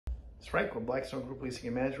Frank with Blackstone Group Leasing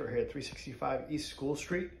and Management here at 365 East School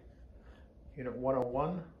Street, Unit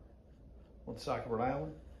 101, Woonsocket, Rhode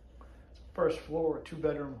Island. First floor, a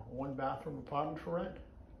 2-bedroom, 1-bathroom apartment for rent.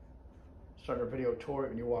 Start our video tour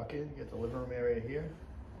when you walk in. You get the living room area here.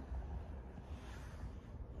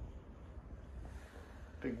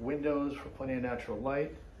 Big windows for plenty of natural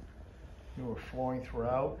light. Newer flooring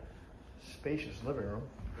throughout. Spacious living room.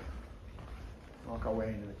 Walk our way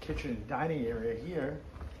into the kitchen and dining area here.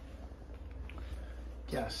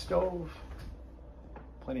 Gas stove,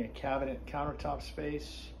 plenty of cabinet and countertop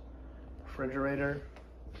space, refrigerator,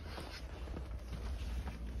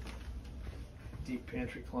 deep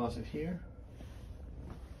pantry closet here.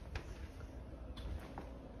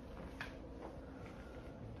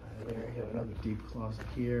 There, you got another deep closet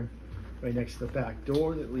here, right next to the back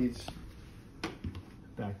door that leads to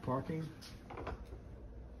back parking.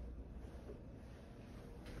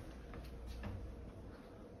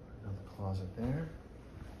 Another closet there.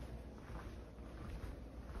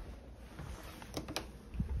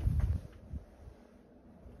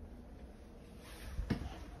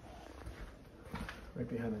 Right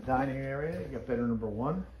behind the dining area, you got bedroom number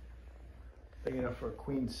 1. Big enough for a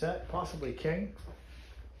queen set, possibly king.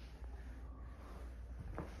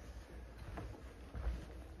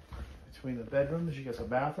 Between the bedrooms, you got the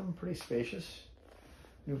bathroom, pretty spacious.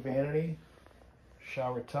 New vanity,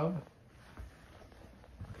 shower tub.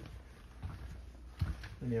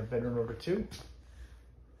 Then you have bedroom number 2.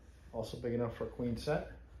 Also big enough for a queen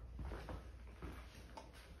set.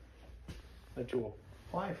 That you will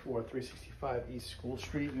apply for 365 East School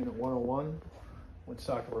Street, Unit 101,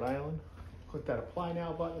 Woonsocket, Rhode Island. Click that Apply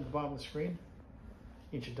Now button at the bottom of the screen.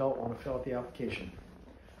 Each adult will want to fill out the application.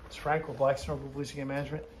 It's Frank with Blackstone Group Leasing and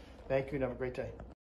Management. Thank you and have a great day.